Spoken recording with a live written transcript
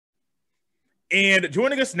And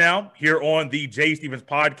joining us now here on the Jay Stevens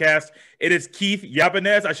podcast, it is Keith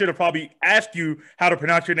Ybanez. I should have probably asked you how to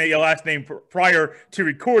pronounce your last name prior to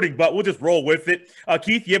recording, but we'll just roll with it.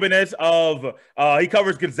 Keith Ybanez he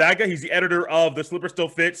covers Gonzaga. He's the editor of The Slipper Still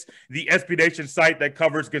Fits, the SB Nation site that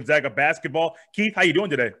covers Gonzaga basketball. Keith, how you doing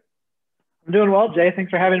today? I'm doing well, Jay.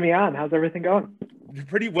 Thanks for having me on. How's everything going?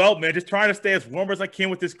 Pretty well, man. Just trying to stay as warm as I can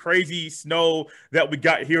with this crazy snow that we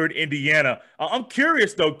got here in Indiana. I'm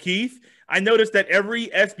curious, though, Keith. I noticed that every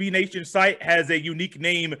SB Nation site has a unique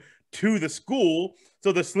name to the school.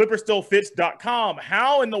 So the slipperstillfits.com.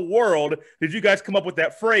 How in the world did you guys come up with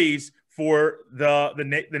that phrase for the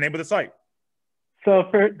name of the site? So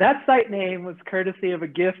for that site name was courtesy of a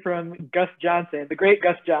gift from Gus Johnson, the great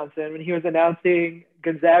Gus Johnson, when he was announcing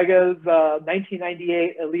Gonzaga's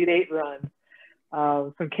 1998 Elite Eight run.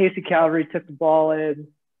 Some Casey Calvary took the ball in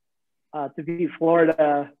to beat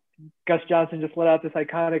Florida. Gus Johnson just let out this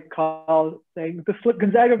iconic call saying,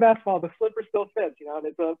 Gonzaga basketball, the slipper still fits,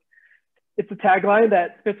 and it's a tagline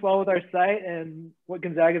that fits well with our site and what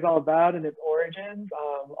Gonzaga is all about and its origins.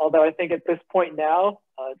 Although I think at this point now,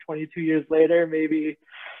 22 years later, maybe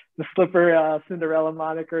the slipper Cinderella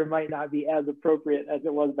moniker might not be as appropriate as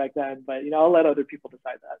it was back then, but I'll let other people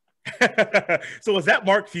decide that. So was that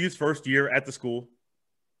Mark Few's first year at the school?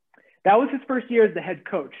 That was his first year as the head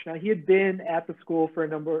coach. Now, he had been at the school for a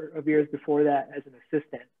number of years before that as an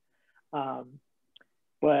assistant.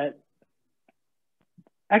 But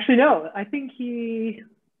actually, no, I think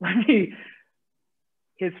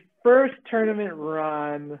his first tournament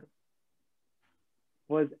run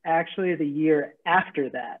was actually the year after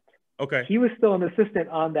that. Okay. He was still an assistant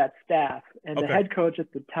on that staff, and the head coach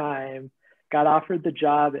at the time got offered the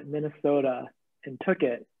job at Minnesota and took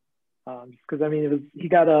it. Because he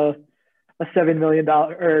got a $7 million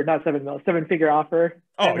or not $7 million, seven-figure offer.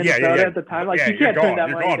 Oh yeah. At the time, you can't turn that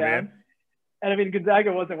money down. Man. And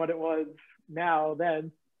Gonzaga wasn't what it was now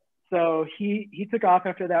then. So he took off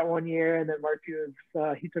after that 1 year, and then Mark Few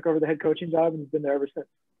he took over the head coaching job and has been there ever since.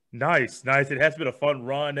 Nice. It has been a fun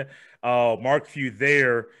run, Mark Few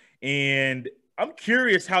there, and I'm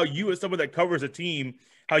curious how you, as someone that covers a team,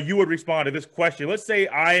 how you would respond to this question. Let's say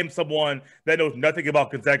I am someone that knows nothing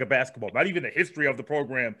about Gonzaga basketball, not even the history of the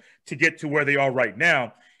program to get to where they are right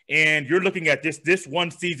now. And you're looking at this one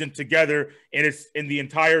season together, and it's in the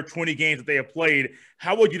entire 20 games that they have played.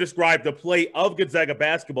 How would you describe the play of Gonzaga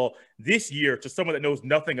basketball this year to someone that knows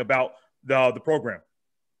nothing about the program?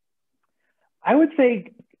 I would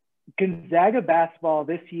say Gonzaga basketball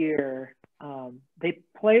this year, they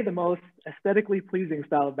play the most aesthetically pleasing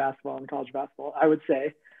style of basketball in college basketball, I would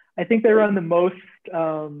say. I think they run the most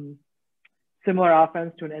similar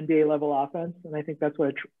offense to an NBA level offense, and I think that's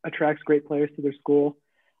what attracts great players to their school.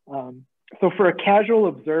 So for a casual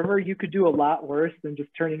observer, you could do a lot worse than just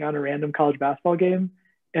turning on a random college basketball game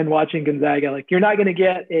and watching Gonzaga. You're not going to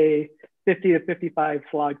get a 50 to 55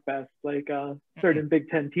 slog fest like certain Big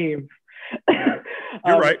Ten teams.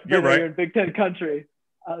 You're right. You're in Big Ten country.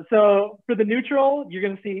 So for the neutral, you're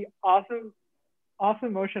going to see awesome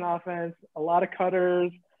motion offense, a lot of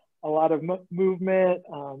cutters, a lot of movement.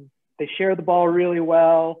 They share the ball really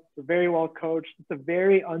well. They're very well coached. It's a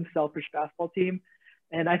very unselfish basketball team.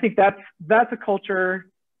 And I think that's a culture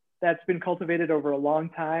that's been cultivated over a long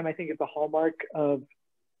time. I think it's a hallmark of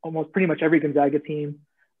almost pretty much every Gonzaga team,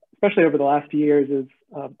 especially over the last few years, is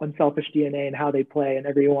unselfish DNA and how they play and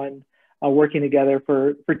everyone working together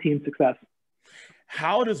for team success.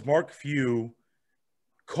 How does Mark Few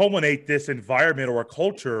culminate this environment or a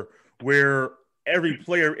culture where every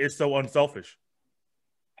player is so unselfish?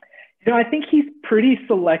 I think he's pretty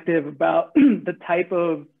selective about the type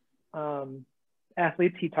of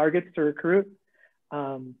athletes he targets to recruit.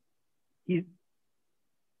 He's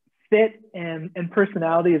fit and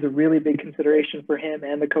personality is a really big consideration for him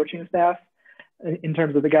and the coaching staff in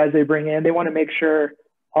terms of the guys they bring in. They want to make sure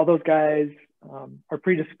all those guys are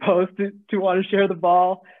predisposed to want to share the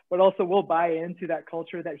ball, but also will buy into that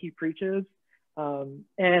culture that he preaches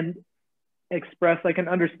and express an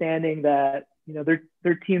understanding that,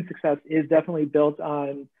 their team success is definitely built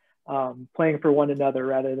on playing for one another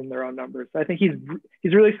rather than their own numbers. So I think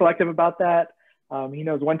he's really selective about that. He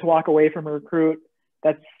knows when to walk away from a recruit.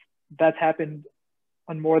 That's happened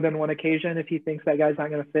on more than one occasion if he thinks that guy's not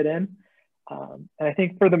going to fit in. And I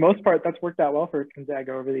think for the most part, that's worked out well for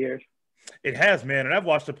Gonzaga over the years. It has, man. And I've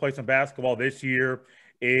watched him play some basketball this year.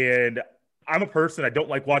 And I'm a person, I don't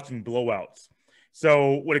like watching blowouts.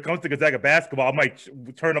 So when it comes to Gonzaga basketball, I might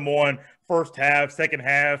turn them on first half, second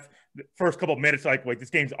half, first couple of minutes, wait, this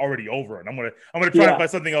game's already over. And I'm gonna try to find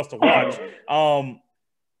something else to watch.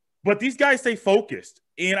 But these guys stay focused.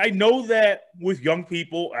 And I know that with young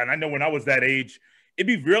people, and I know when I was that age, it'd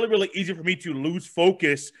be really, really easy for me to lose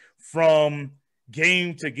focus from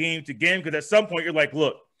game to game to game. Because at some point you're like,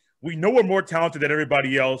 look, we know we're more talented than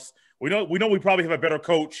everybody else. We probably have a better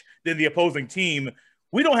coach than the opposing team.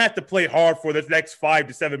 We don't have to play hard for this next 5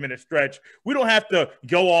 to 7 minute stretch. We don't have to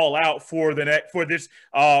go all out for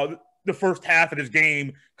the first half of this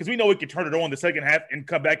game because we know we can turn it on the second half and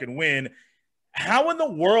come back and win. How in the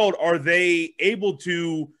world are they able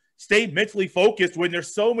to stay mentally focused when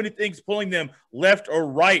there's so many things pulling them left or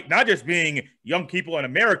right, not just being young people in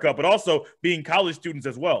America, but also being college students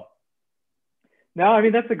as well? No, I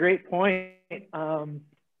mean, that's a great point. And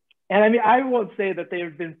I mean, I won't say that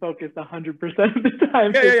they've been focused 100% of the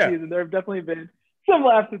time this season. There have definitely been some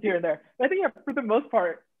lapses here and there. But I think for the most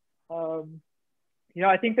part,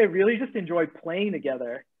 I think they really just enjoy playing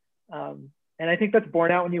together. And I think that's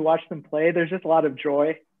borne out when you watch them play. There's just a lot of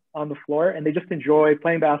joy on the floor, and they just enjoy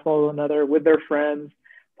playing basketball with one another, with their friends,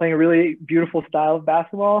 playing a really beautiful style of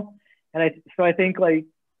basketball. And so I think, like,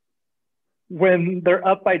 when they're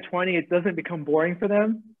up by 20, it doesn't become boring for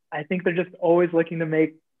them. I think they're just always looking to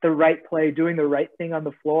make the right play, doing the right thing on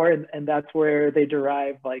the floor, and that's where they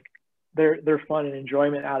derive, like, their fun and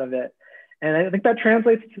enjoyment out of it. And I think that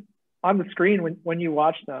translates on the screen when you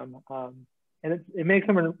watch them. And it makes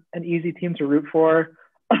them an easy team to root for,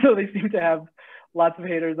 although they seem to have lots of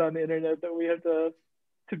haters on the internet that we have to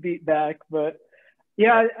beat back. But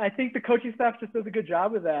yeah, I think the coaching staff just does a good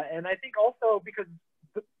job with that. And I think also because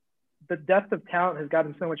the depth of talent has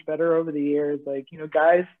gotten so much better over the years, like,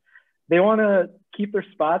 guys, they want to keep their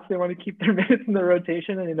spots. They want to keep their minutes in the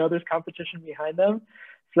rotation, and they know there's competition behind them.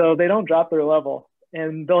 So they don't drop their level.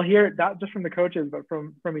 And they'll hear it not just from the coaches, but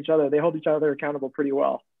from each other. They hold each other accountable pretty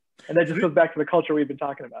well. And that just goes back to the culture we've been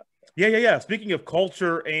talking about. Yeah. Speaking of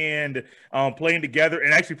culture and playing together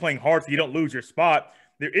and actually playing hard so you don't lose your spot,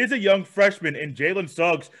 there is a young freshman in Jalen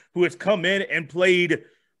Suggs who has come in and played,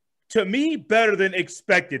 to me, better than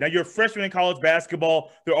expected. Now, you're a freshman in college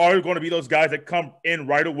basketball. There are going to be those guys that come in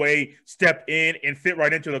right away, step in, and fit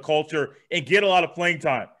right into the culture and get a lot of playing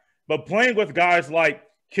time. But playing with guys like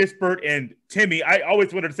Kispert and Timmy, I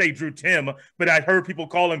always wanted to say Drew Tim, but I heard people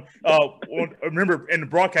call him, remember in the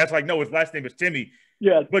broadcast, like, no, his last name is Timmy.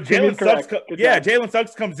 Yeah, but Jalen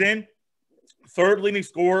Suggs comes in, third leading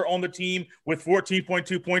scorer on the team with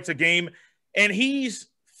 14.2 points a game, and he's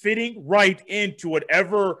fitting right into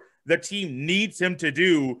whatever the team needs him to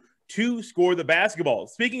do to score the basketball.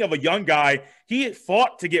 Speaking of a young guy, he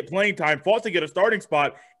fought to get playing time, fought to get a starting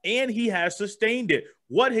spot, and he has sustained it.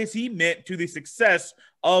 What has he meant to the success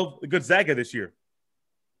of Gonzaga this year?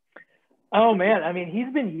 Oh, man. I mean,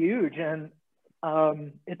 he's been huge, and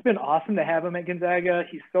it's been awesome to have him at Gonzaga.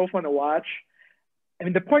 He's so fun to watch. I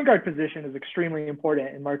mean, the point guard position is extremely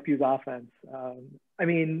important in Mark Few's offense. I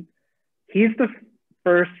mean, he's the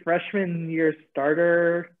first freshman year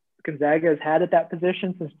starter Gonzaga has had at that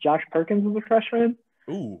position since Josh Perkins was a freshman.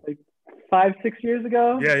 Ooh. Like 5-6 years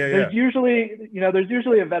ago. Yeah. There's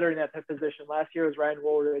usually a veteran at that position. Last year was Ryan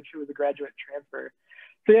Woolridge, who was a graduate transfer.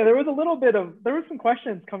 So yeah, there was some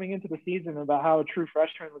questions coming into the season about how a true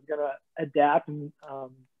freshman was going to adapt and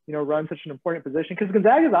run such an important position, because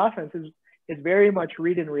Gonzaga's offense is very much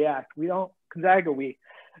read and react. I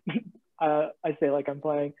say like I'm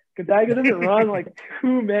playing. Gonzaga doesn't run like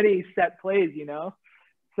too many set plays,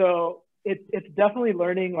 So it's definitely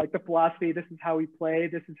learning like the philosophy. This is how we play.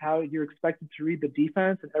 This is how you're expected to read the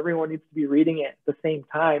defense, and everyone needs to be reading it at the same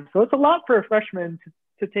time. So it's a lot for a freshman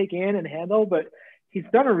to take in and handle, but he's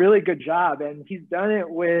done a really good job, and he's done it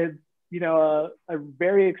with, a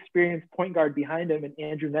very experienced point guard behind him, and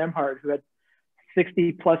Andrew Nemhard, who had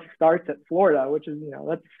 60 plus starts at Florida, which is,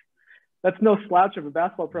 that's no slouch of a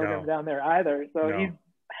basketball program down there either. So he's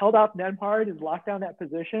held off Nemhard, has locked down that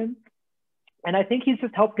position. And I think he's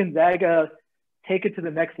just helped Gonzaga take it to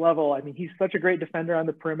the next level. I mean, he's such a great defender on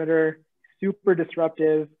the perimeter, super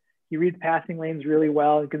disruptive. He reads passing lanes really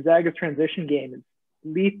well. And Gonzaga's transition game is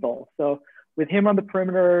lethal. So with him on the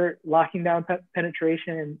perimeter, locking down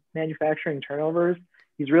penetration and manufacturing turnovers,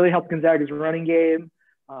 he's really helped Gonzaga's running game.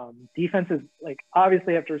 Defenses,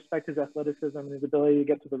 obviously have to respect his athleticism and his ability to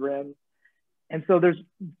get to the rim. And so there's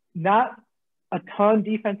not a ton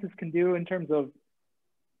defenses can do in terms of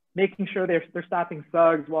making sure they're stopping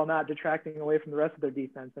Suggs while not detracting away from the rest of their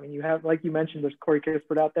defense. I mean, you have, like you mentioned, there's Corey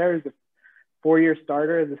Kispert out there who's a 4-year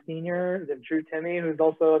starter as a senior. There's Drew Timmy, who's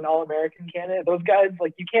also an All-American candidate. Those guys,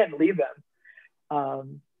 you can't leave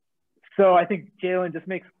them. So I think Jalen just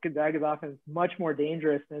makes Gonzaga's offense much more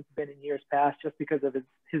dangerous than it's been in years past, just because of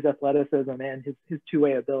his athleticism and his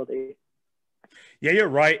two-way ability. Yeah, you're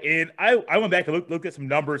right. And I went back and looked at some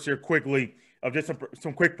numbers here quickly of just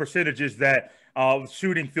some quick percentages that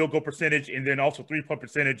shooting field goal percentage and then also 3-point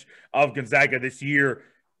percentage of Gonzaga this year.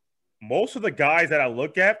 Most of the guys that I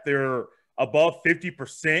look at, they're above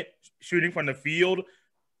 50% shooting from the field.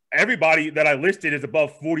 Everybody that I listed is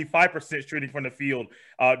above 45% shooting from the field.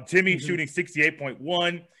 Timmy shooting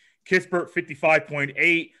 68.1, Kispert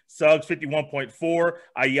 55.8, Suggs 51.4,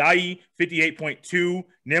 Ayayi 58.2,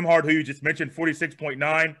 Nembhard, who you just mentioned,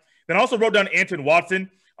 46.9. Then also wrote down Anton Watson,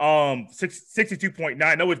 62.9.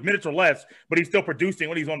 I know his minutes are less, but he's still producing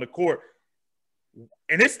when he's on the court.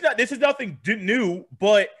 And this is nothing new,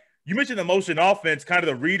 but you mentioned the motion offense, kind of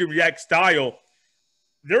the read and react style.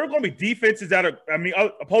 There are going to be defenses that are,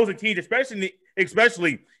 opposing teams,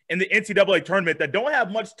 especially in the NCAA tournament, that don't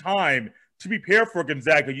have much time to prepare for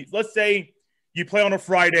Gonzaga. Let's say you play on a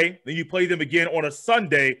Friday, then you play them again on a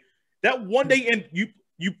Sunday. That one day in,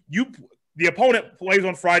 the opponent plays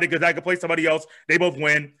on Friday, Gonzaga plays somebody else, they both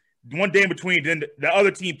win. One day in between, then the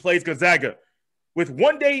other team plays Gonzaga. With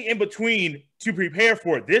one day in between to prepare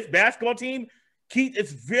for it, this basketball team, Keith,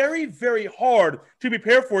 it's very, very hard to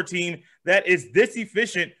prepare for a team that is this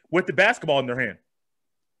efficient with the basketball in their hand.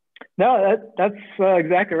 No, that's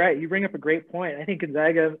exactly right. You bring up a great point. I think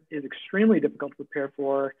Gonzaga is extremely difficult to prepare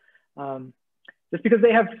for, just because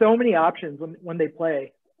they have so many options when they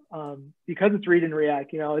play. Because it's read and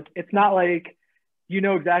react, it's not like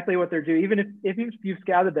exactly what they're doing. Even if you've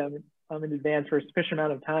scouted them in advance for a sufficient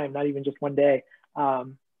amount of time, not even just one day.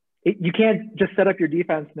 You can't just set up your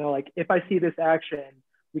defense and know, like, if I see this action,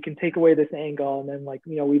 we can take away this angle, and then, like,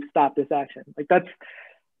 we've stopped this action. Like,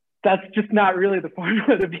 that's just not really the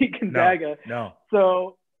formula to beat Gonzaga. No.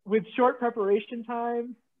 So with short preparation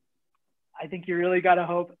time, I think you really got to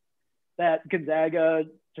hope that Gonzaga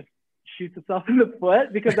just shoots itself in the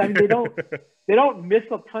foot, because they don't miss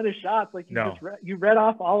a ton of shots. Like you read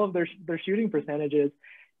off all of their shooting percentages.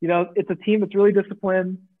 It's a team that's really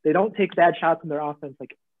disciplined. They don't take bad shots in their offense,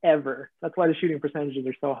 like, ever. That's why the shooting percentages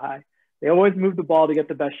are so high. They always move the ball to get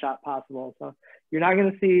the best shot possible. So you're not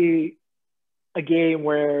going to see a game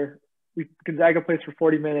where Gonzaga plays for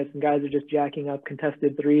 40 minutes and guys are just jacking up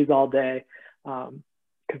contested threes all day,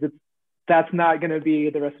 because that's not going to be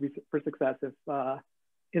the recipe for success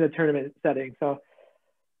in a tournament setting. So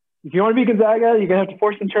if you want to be Gonzaga, you're going to have to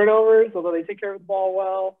force some turnovers, although they take care of the ball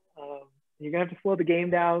well. You're going to have to slow the game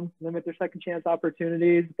down, limit their second chance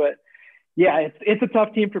opportunities. But yeah, it's a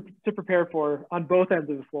tough team to prepare for on both ends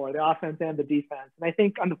of the floor, the offense and the defense. And I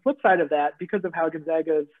think on the flip side of that, because of how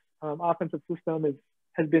Gonzaga's offensive system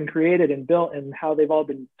has been created and built and how they've all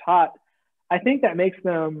been taught, I think that makes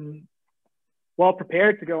them well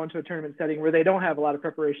prepared to go into a tournament setting where they don't have a lot of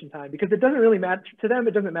preparation time, because it doesn't really matter to them.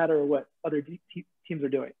 It doesn't matter what other teams are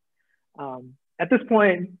doing. At this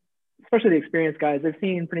point, especially the experienced guys, they've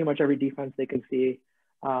seen pretty much every defense they can see.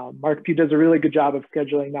 Mark Pugh does a really good job of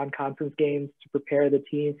scheduling non-conference games to prepare the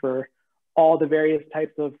team for all the various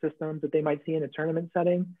types of systems that they might see in a tournament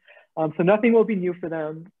setting. So nothing will be new for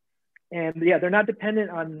them. And yeah, they're not dependent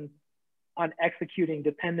on executing,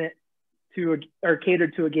 or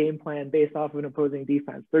catered to a game plan based off of an opposing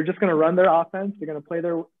defense. They're just going to run their offense. They're going to play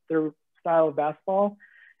their style of basketball.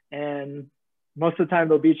 And most of the time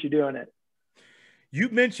they'll beat you doing it. You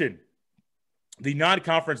mentioned the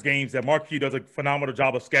non-conference games that Mark Pugh does a phenomenal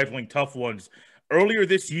job of scheduling tough ones. Earlier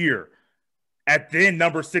this year, at then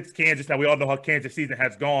number 6 Kansas, now we all know how Kansas season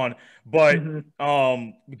has gone, but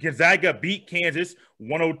Gonzaga beat Kansas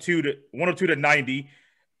 102 to 90.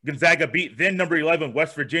 Gonzaga beat then number 11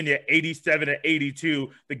 West Virginia 87-82.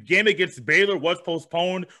 The game against Baylor was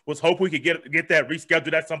postponed. Was hoping we could get that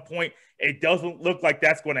rescheduled at some point. It doesn't look like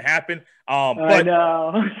that's going to happen. But I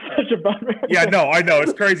know, such a bummer. Yeah, no, I know.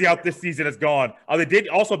 It's crazy how this season has gone. They did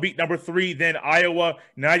also beat number 3, then Iowa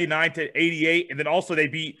 99-88, and then also they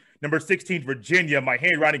beat number 16 Virginia. My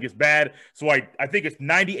handwriting is bad, so I think it's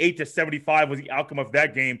 98-75 was the outcome of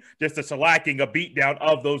that game. Just a shellacking, a beatdown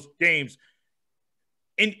of those games.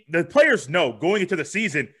 And the players know going into the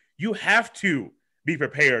season, you have to be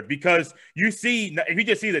prepared, because if you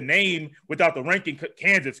just see the name without the ranking,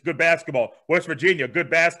 Kansas, good basketball, West Virginia,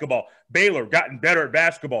 good basketball, Baylor, gotten better at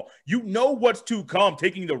basketball. You know what's to come,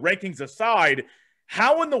 taking the rankings aside.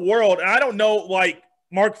 How in the world, and I don't know, like,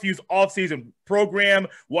 Mark Few's offseason program,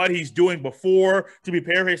 what he's doing before to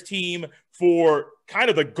prepare his team for kind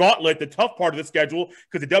of the gauntlet, the tough part of the schedule,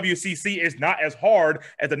 because the WCC is not as hard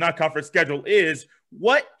as the non-conference schedule is.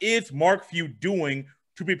 What is Mark Few doing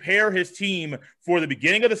to prepare his team for the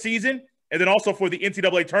beginning of the season and then also for the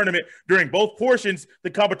NCAA tournament? During both portions, the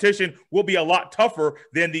competition will be a lot tougher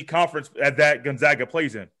than the conference that Gonzaga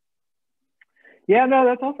plays in. Yeah, no,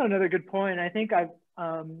 that's also another good point. I think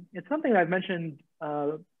it's something I've mentioned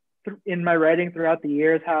in my writing throughout the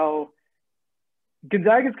years, how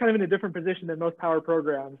Gonzaga is kind of in a different position than most power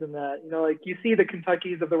programs in that, like you see the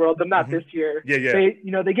Kentuckys of the world, but not this year. Yeah,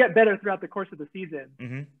 yeah. They get better throughout the course of the season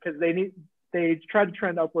because Mm-hmm. they try to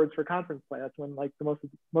trend upwards for conference play. That's when like the most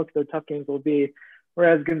of their tough games will be.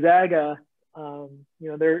 Whereas Gonzaga,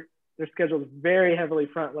 their schedule is very heavily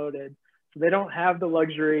front loaded. So they don't have the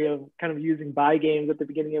luxury of kind of using bye games at the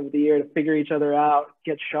beginning of the year to figure each other out,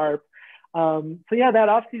 get sharp. So yeah, that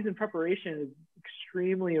offseason preparation is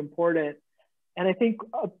extremely important. And I think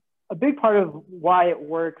a big part of why it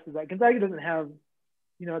works is that Gonzaga doesn't have,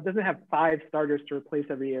 it doesn't have 5 starters to replace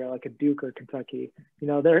every year like a Duke or Kentucky. They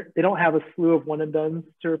don't have a slew of one and dones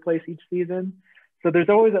to replace each season. So there's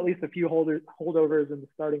always at least a few holdovers in the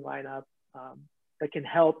starting lineup that can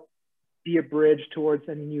help be a bridge towards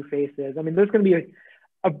any new faces. I mean, there's going to be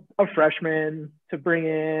a freshman to bring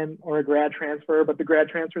in or a grad transfer, but the grad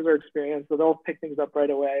transfers are experienced, so they'll pick things up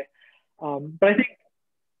right away. But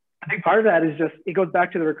I think part of that is just, it goes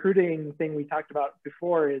back to the recruiting thing we talked about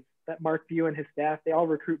before, is that Mark Few and his staff, they all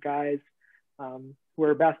recruit guys who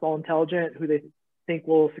are basketball intelligent, who they think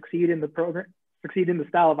will succeed in the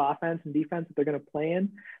style of offense and defense that they're going to play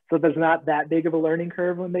in. So there's not that big of a learning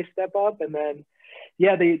curve when they step up. And then,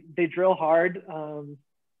 yeah, they drill hard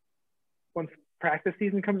once practice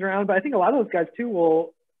season comes around. But I think a lot of those guys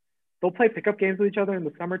too they'll play pickup games with each other in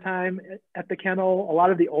the summertime at the kennel. A lot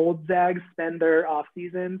of the old Zags spend their off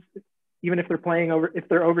seasons, even if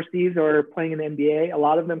they're overseas or playing in the NBA. A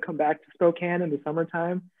lot of them come back to Spokane in the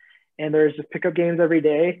summertime, and there's just pickup games every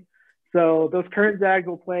day. So those current Zags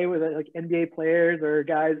will play with like NBA players or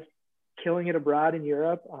guys killing it abroad in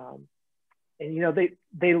Europe, and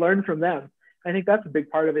they learn from them. I think that's a big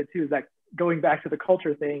part of it too. Is that going back to the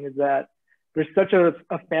culture thing? Is that there's such a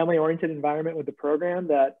family-oriented environment with the program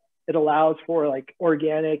that it allows for like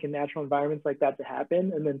organic and natural environments like that to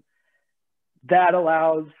happen. And then that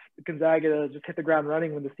allows Gonzaga to just hit the ground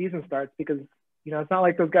running when the season starts, because, it's not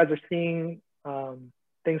like those guys are seeing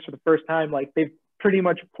things for the first time. Like they've pretty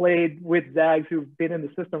much played with Zags who've been in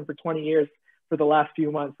the system for 20 years for the last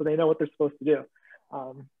few months. So they know what they're supposed to do.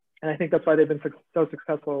 And I think that's why they've been so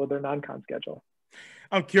successful with their non-con schedule.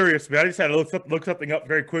 I'm curious, man. I just had to look something up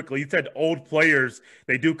very quickly. You said old players,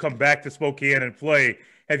 they do come back to Spokane and play.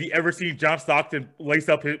 Have you ever seen John Stockton lace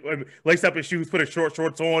up his shoes, put his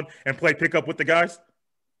shorts on, and play pickup with the guys?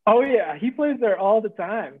 Oh yeah, he plays there all the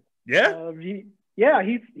time. Yeah,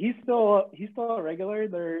 he's still a regular.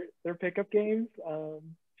 Their pickup games.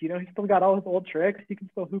 He's still got all his old tricks. He can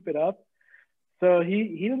still hoop it up. So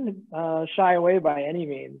he doesn't shy away by any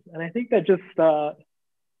means, and I think that just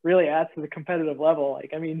really adds to the competitive level.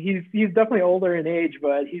 Like, I mean, he's definitely older in age,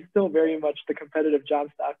 but he's still very much the competitive John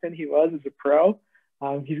Stockton he was as a pro.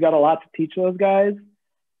 He's got a lot to teach those guys.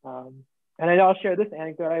 And I know I'll share this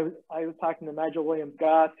anecdote. I was talking to Nigel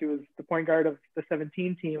Williams-Goss, who was the point guard of the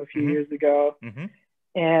 17 team a few years ago.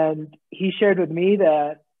 And he shared with me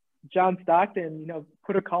that John Stockton,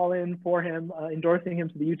 put a call in for him, endorsing him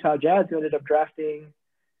to the Utah Jazz, who ended up drafting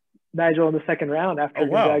Nigel in the second round after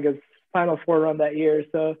Gonzaga's Final Four run that year.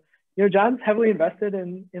 So, John's heavily invested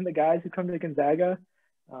in the guys who come to Gonzaga.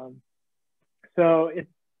 So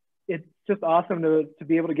it's just awesome to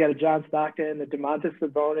be able to get a John Stockton, a DeMontis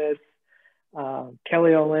Sabonis,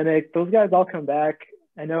 Kelly Olynyk. Those guys all come back.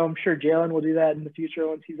 I'm sure Jalen will do that in the future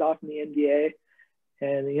once he's off in the NBA.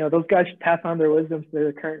 And, those guys should pass on their wisdom to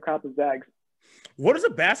the current crop of Zags. What is the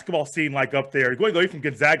basketball scene like up there? Going away from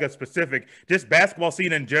Gonzaga specific, just basketball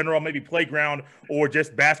scene in general, maybe playground or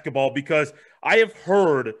just basketball, because I have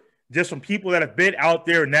heard just from people that have been out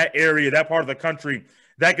there in that area, that part of the country,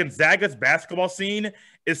 that Gonzaga's basketball scene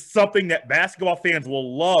is something that basketball fans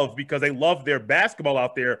will love because they love their basketball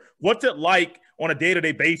out there. What's it like on a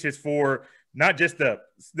day-to-day basis for not just the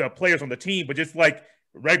players on the team, but just like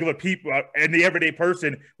regular people and the everyday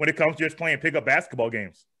person when it comes to just playing pickup basketball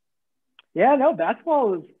games? Yeah, no,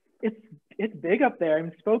 basketball it's big up there. I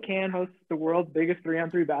mean, Spokane hosts the world's biggest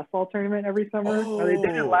 3-on-3 basketball tournament every summer. Oh. Now,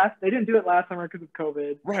 they didn't do it last summer because of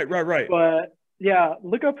COVID. Right. But yeah,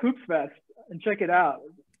 look up Hoops Fest and check it out.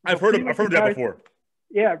 I've heard that before.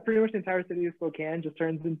 Yeah, pretty much the entire city of Spokane just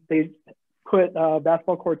turns into, they put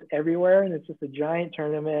basketball courts everywhere, and it's just a giant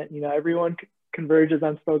tournament. Everyone converges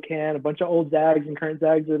on Spokane. A bunch of old Zags and current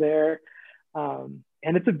Zags are there, and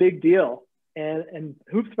it's a big deal. And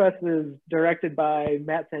Hoops Fest is directed by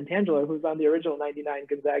Matt Santangelo, who's on the original '99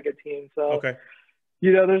 Gonzaga team. So,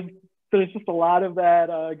 there's just a lot of that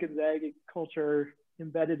Gonzaga culture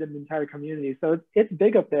embedded in the entire community. So it's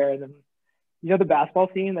big up there. And The basketball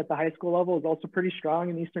scene at the high school level is also pretty strong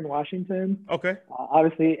in Eastern Washington. Okay.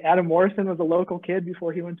 Obviously, Adam Morrison was a local kid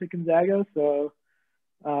before he went to Gonzaga. So,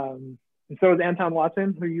 and so is Anton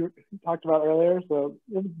Watson, who you talked about earlier. So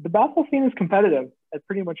the basketball scene is competitive at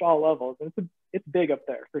pretty much all levels. And it's big up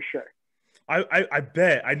there for sure. I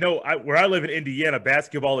bet. I know where I live in Indiana,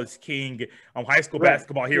 basketball is king. High school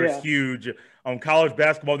basketball here is huge. College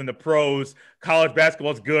basketball in the pros. College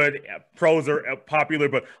basketball is good. Pros are popular,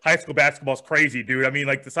 but high school basketball is crazy, dude. I mean,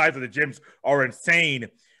 like the size of the gyms are insane.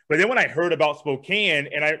 But then when I heard about Spokane,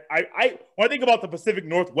 and when I think about the Pacific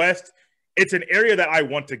Northwest, it's an area that I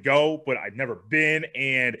want to go, but I've never been.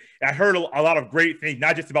 And I heard a lot of great things,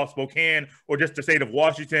 not just about Spokane or just the state of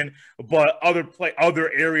Washington, but other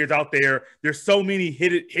areas out there. There's so many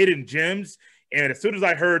hidden gems. And as soon as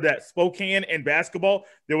I heard that Spokane and basketball,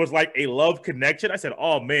 there was like a love connection, I said,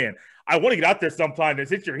 oh, man, I want to get out there sometime. And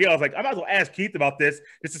since you're here, I was like, I might as well ask Keith about this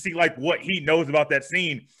just to see like what he knows about that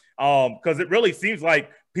scene. Because it really seems like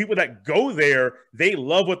people that go there, they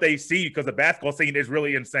love what they see because the basketball scene is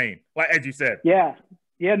really insane, like as you said. Yeah.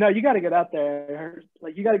 No, you got to get out there.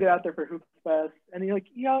 Like you got to get out there for Hoop Fest, and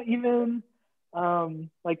even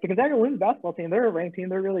like the Gonzaga women's basketball team, they're a ranked team.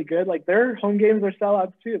 They're really good. Like their home games are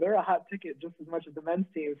sellouts too. They're a hot ticket just as much as the men's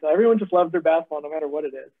team. So everyone just loves their basketball no matter what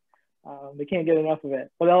it is. They can't get enough of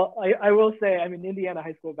it. But I will say, I mean, Indiana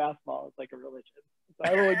high school basketball is like a religion. So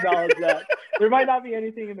I will acknowledge that. There might not be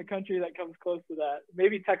anything in the country that comes close to that.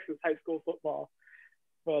 Maybe Texas high school football.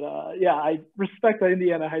 But, I respect the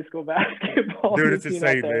Indiana high school basketball. Dude, it's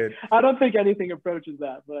insane, man. I don't think anything approaches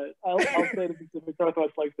that, but I'll say the Pacific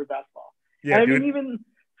Northwest likes their basketball. Yeah, I mean,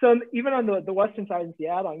 even on the western side in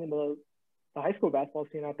Seattle, I mean, the high school basketball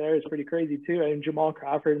scene out there is pretty crazy too. I mean, Jamal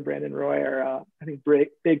Crawford and Brandon Roy are, I think,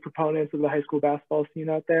 big proponents of the high school basketball scene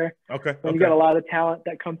out there. Okay. You got a lot of talent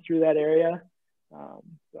that comes through that area.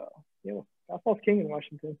 Basketball's king in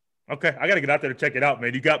Washington. Okay, I got to get out there to check it out,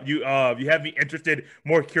 man. You have me interested,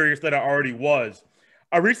 more curious than I already was.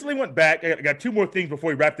 I recently went back. I got two more things before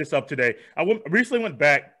we wrap this up today. Recently went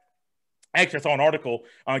back. Actually, I saw an article.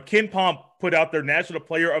 Ken Pom put out their National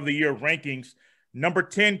Player of the Year rankings. Number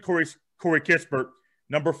 10, Corey Kispert.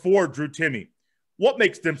 Number 4, Drew Timme. What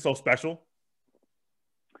makes them so special?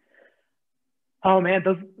 Oh man,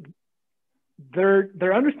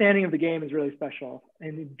 their understanding of the game is really special.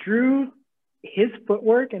 And Drew, his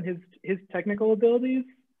footwork and his technical abilities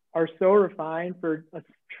are so refined for a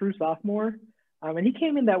true sophomore. And he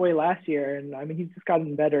came in that way last year, and I mean he's just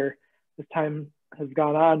gotten better as time has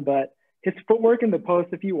gone on. But his footwork in the post,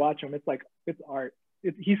 if you watch him, it's art.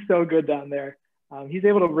 He's so good down there. He's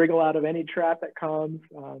able to wriggle out of any trap that comes.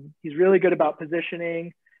 He's really good about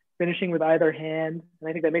positioning, finishing with either hand, and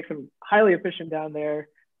I think that makes him highly efficient down there.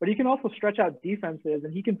 But he can also stretch out defenses,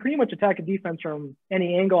 and he can pretty much attack a defense from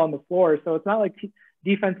any angle on the floor. So it's not like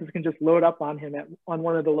defenses can just load up on him on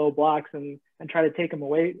one of the low blocks and try to take him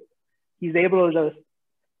away. He's able to just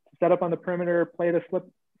set up on the perimeter, play the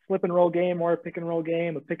slip and roll game or a pick and roll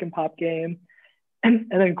game, a pick and pop game. And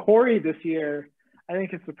then Corey this year, I think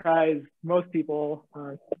has surprised most people,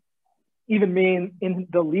 even me in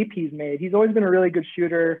the leap he's made. He's always been a really good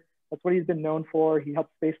shooter. That's what he's been known for. He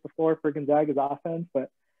helped space the floor for Gonzaga's offense, but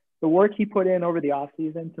the work he put in over the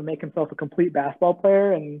offseason to make himself a complete basketball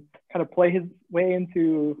player and kind of play his way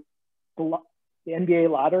into the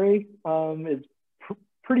NBA lottery is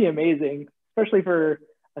pretty amazing, especially for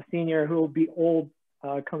a senior who will be old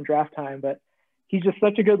come draft time. But he's just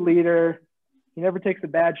such a good leader. He never takes a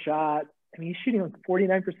bad shot. I mean, he's shooting like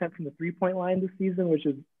 49% from the three-point line this season, which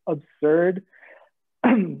is absurd.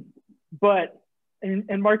 But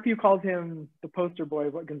Mark Few calls him the poster boy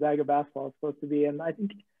of what Gonzaga basketball is supposed to be. And I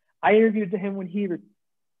think I interviewed him when he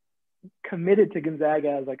committed to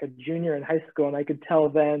Gonzaga as like a junior in high school, and I could tell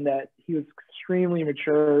then that he was extremely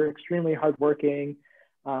mature, extremely hardworking,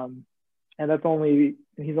 and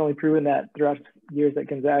he's only proven that throughout years at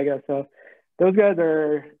Gonzaga. So those guys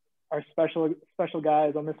are special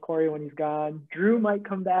guys. I'll miss Corey when he's gone. Drew might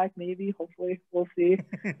come back, maybe, hopefully, we'll see.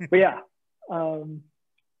 But yeah,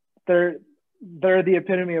 they're the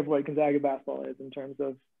epitome of what Gonzaga basketball is in terms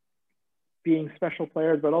of being special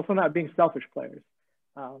players, but also not being selfish players.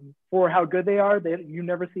 For how good they are, you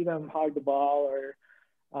never see them hog the ball, or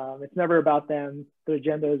it's never about them. The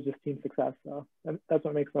agenda is just team success. So that's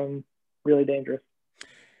what makes them really dangerous.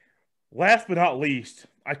 Last but not least,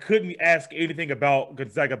 I couldn't ask anything about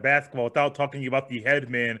Gonzaga basketball without talking about the head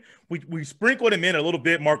man. We sprinkled him in a little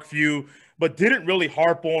bit, Mark Few, but didn't really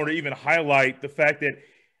harp on or even highlight the fact that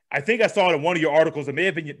I think I saw it in one of your articles, it may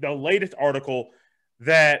have been the latest article,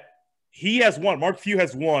 that Mark Few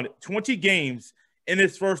has won 20 games in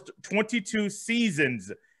his first 22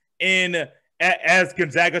 seasons in as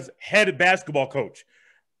Gonzaga's head basketball coach.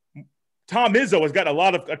 Tom Izzo has gotten a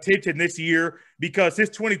lot of attention this year because his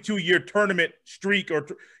 22-year tournament streak or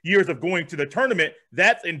years of going to the tournament,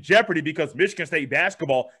 that's in jeopardy because Michigan State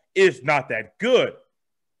basketball is not that good.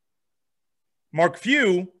 Mark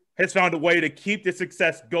Few has found a way to keep the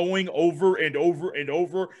success going over and over and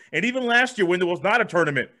over. And even last year when there was not a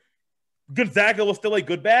tournament, Gonzaga was still a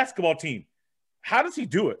good basketball team. How does he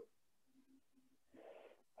do it?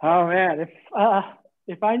 Oh, man.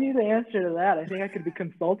 If I knew the answer to that, I think I could be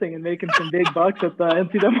consulting and making some big bucks at the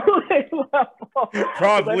NCAA level.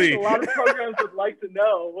 Probably. I think a lot of programs would like to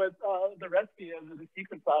know what the recipe is or the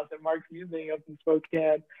secret sauce that Mark's using up in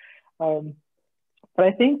Spokane. But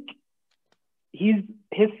I think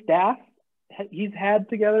his staff, he's had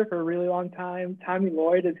together for a really long time. Tommy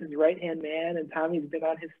Lloyd is his right-hand man, and Tommy's been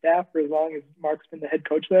on his staff for as long as Mark's been the head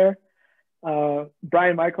coach there.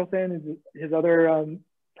 Brian Michelson is his other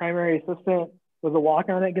primary assistant, was a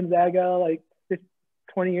walk-on at Gonzaga like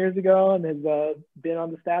 20 years ago and has been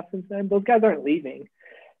on the staff since then. Those guys aren't leaving.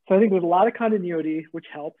 So I think there's a lot of continuity, which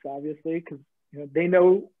helps, obviously, because they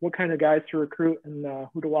know what kind of guys to recruit and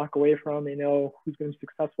who to walk away from. They know who's going to be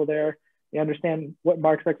successful there. They understand what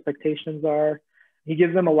Mark's expectations are. He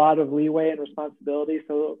gives them a lot of leeway and responsibility,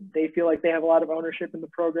 so they feel like they have a lot of ownership in the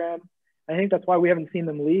program. I think that's why we haven't seen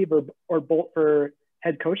them leave or bolt for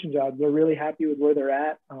head coaching jobs. They're really happy with where they're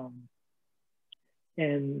at.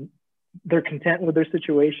 And they're content with their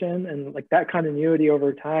situation, and like that continuity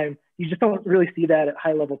over time, you just don't really see that at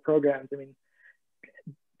high level programs. I mean,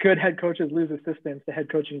 good head coaches lose assistants to head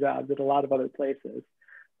coaching jobs at a lot of other places.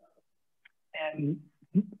 And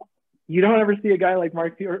you don't ever see a guy like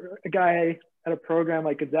Mark or a guy at a program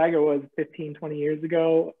like Gonzaga was 15, 20 years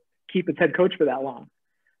ago, keep its head coach for that long.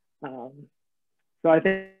 So I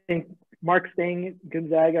think Mark staying at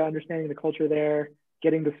Gonzaga, understanding the culture there,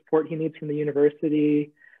 getting the support he needs from the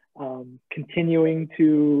university, continuing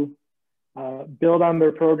to build on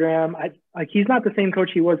their program. He's not the same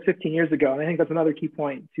coach he was 15 years ago. And I think that's another key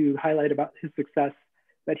point to highlight about his success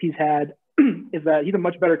that he's had is that he's a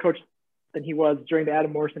much better coach than he was during the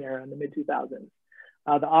Adam Morrison era in the mid-2000s.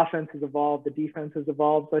 The offense has evolved, the defense has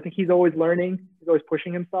evolved. So I think he's always learning. He's always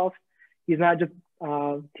pushing himself. He's not just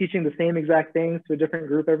teaching the same exact things to a different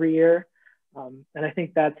group every year. And I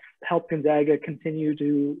think that's helped Gonzaga continue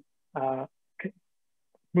to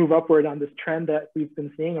move upward on this trend that we've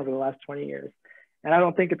been seeing over the last 20 years. And I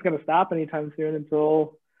don't think it's going to stop anytime soon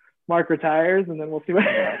until Mark retires, and then we'll see what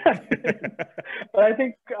happens. But I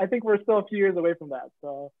think we're still a few years away from that.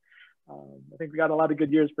 So I think we got a lot of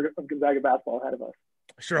good years of Gonzaga basketball ahead of us.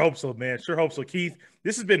 Sure hope so, man. Sure hope so. Keith,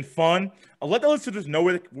 this has been fun. Let the listeners know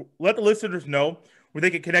where they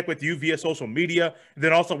can connect with you via social media, and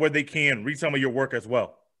then also where they can read some of your work as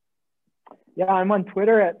well. Yeah, I'm on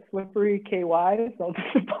Twitter at SlipperyKY, so I'll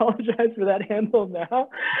just apologize for that handle now.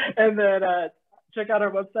 And then check out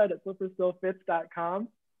our website at slipperstillfits.com.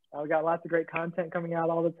 We got lots of great content coming out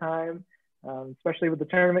all the time, especially with the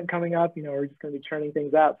tournament coming up. We're just going to be churning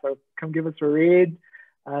things out. So come give us a read.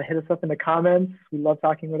 Hit us up in the comments. We love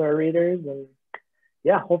talking with our readers. And,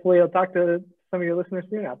 yeah, hopefully I'll talk to some of your listeners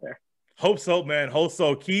soon out there. Hope so, man. Hope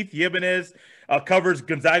so. Keith Ybanez covers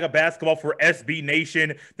Gonzaga basketball for SB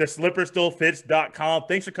Nation, the slipperstillfits.com.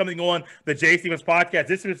 Thanks for coming on the Jay Stevens podcast.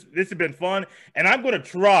 This has been fun, and I'm going to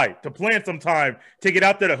try to plan some time to get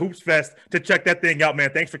out there to Hoops Fest to check that thing out,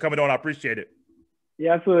 man. Thanks for coming on. I appreciate it.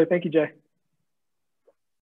 Yeah, absolutely. Thank you, Jay.